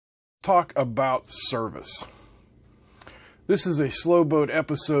Talk about service. This is a slow boat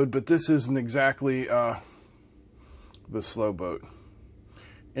episode, but this isn't exactly the slow boat.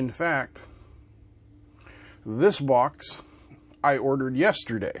 In fact, this box I ordered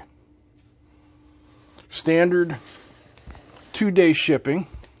yesterday. Standard 2-day shipping.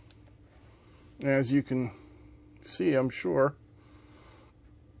 As you can see, I'm sure.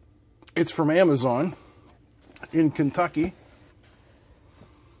 It's from Amazon in Kentucky.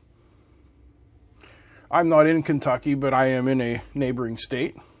 I'm not in Kentucky, but I am in a neighboring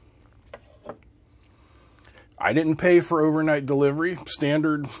state. I didn't pay for overnight delivery.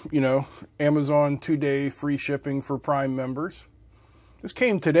 Standard, Amazon 2-day free shipping for Prime members. This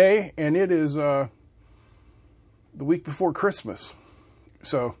came today, and it is the week before Christmas.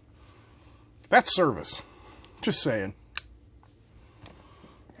 So, that's service. Just saying.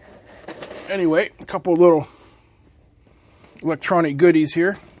 Anyway, a couple little electronic goodies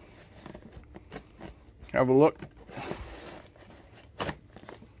here. Have a look.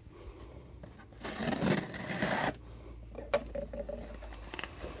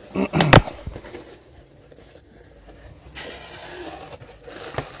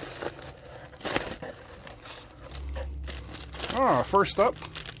 First up,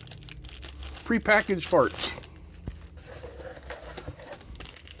 prepackaged farts.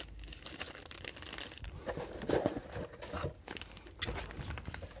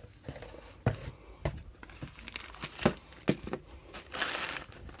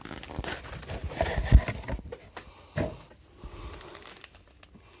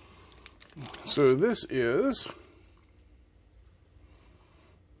 So this is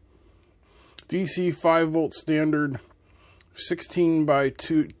DC 5-volt standard 16 by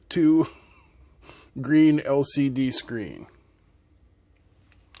 2 green LCD screen.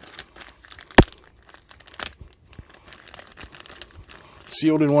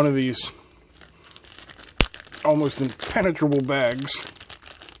 Sealed in one of these almost impenetrable bags.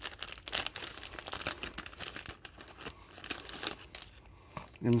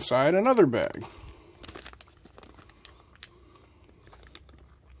 Inside another bag.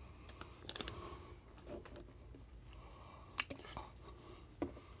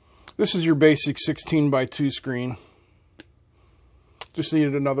 This is your basic 16 by 2 screen. Just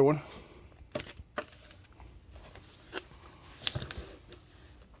needed another one.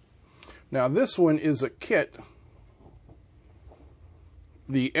 Now this one is a kit.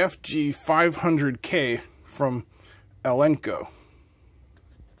 The FG500K from Elenco.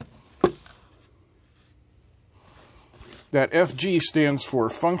 That FG stands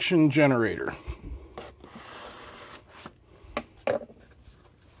for Function Generator.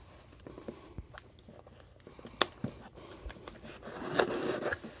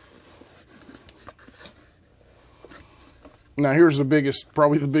 Now here's the biggest,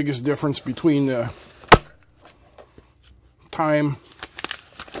 probably the biggest difference between the time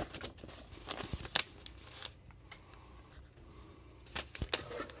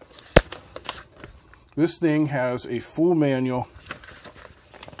this thing has a full manual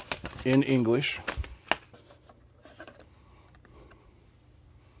in English.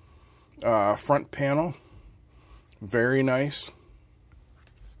 Front panel, very nice.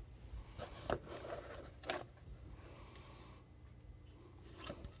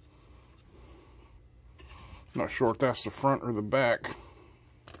 Not sure if that's the front or the back.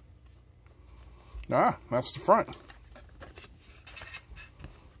 Ah, that's the front.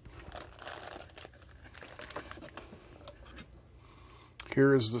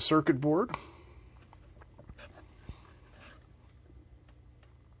 Here is the circuit board.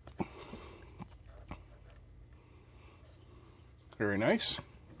 Very nice.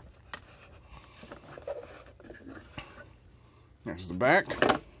 There's the back.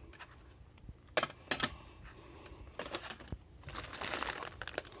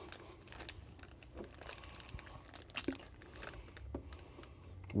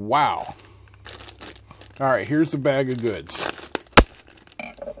 Wow. All right, here's the bag of goods.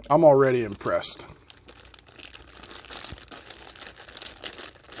 I'm already impressed.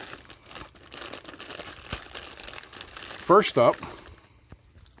 First up,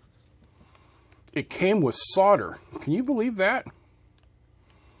 it came with solder. Can you believe that?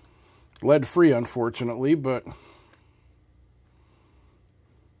 Lead-free, unfortunately, but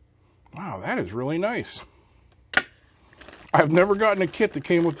wow, that is really nice. I've never gotten a kit that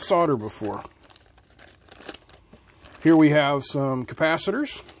came with solder before. Here we have some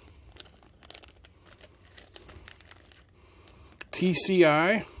capacitors.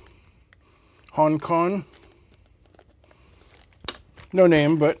 TCI, Hong Kong. No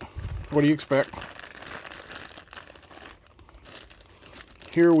name, but what do you expect?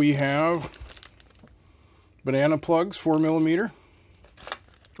 Here we have banana plugs, 4mm,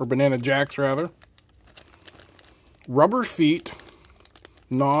 or banana jacks rather. Rubber feet,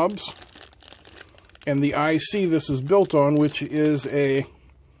 knobs, and the IC this is built on, which is a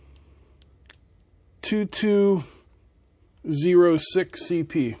 2206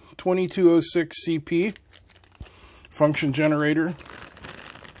 CP, 2206 CP function generator.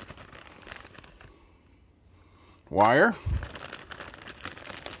 Wire.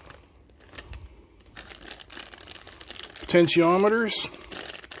 Potentiometers.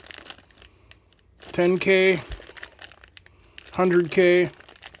 10K, 100K,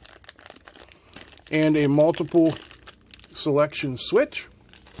 and a multiple selection switch.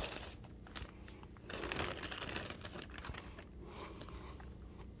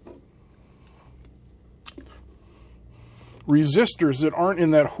 Resistors that aren't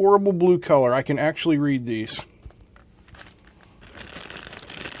in that horrible blue color. I can actually read these.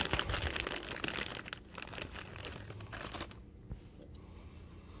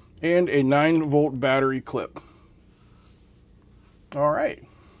 And a 9-volt battery clip. All right.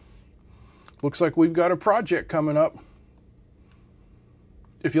 Looks like we've got a project coming up.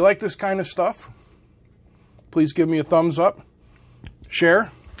 If you like this kind of stuff, please give me a thumbs up.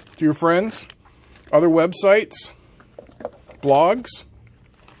 Share to your friends, other websites, blogs.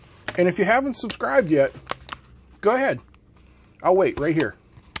 And if you haven't subscribed yet, go ahead. I'll wait right here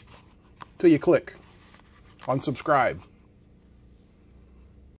till you click on subscribe.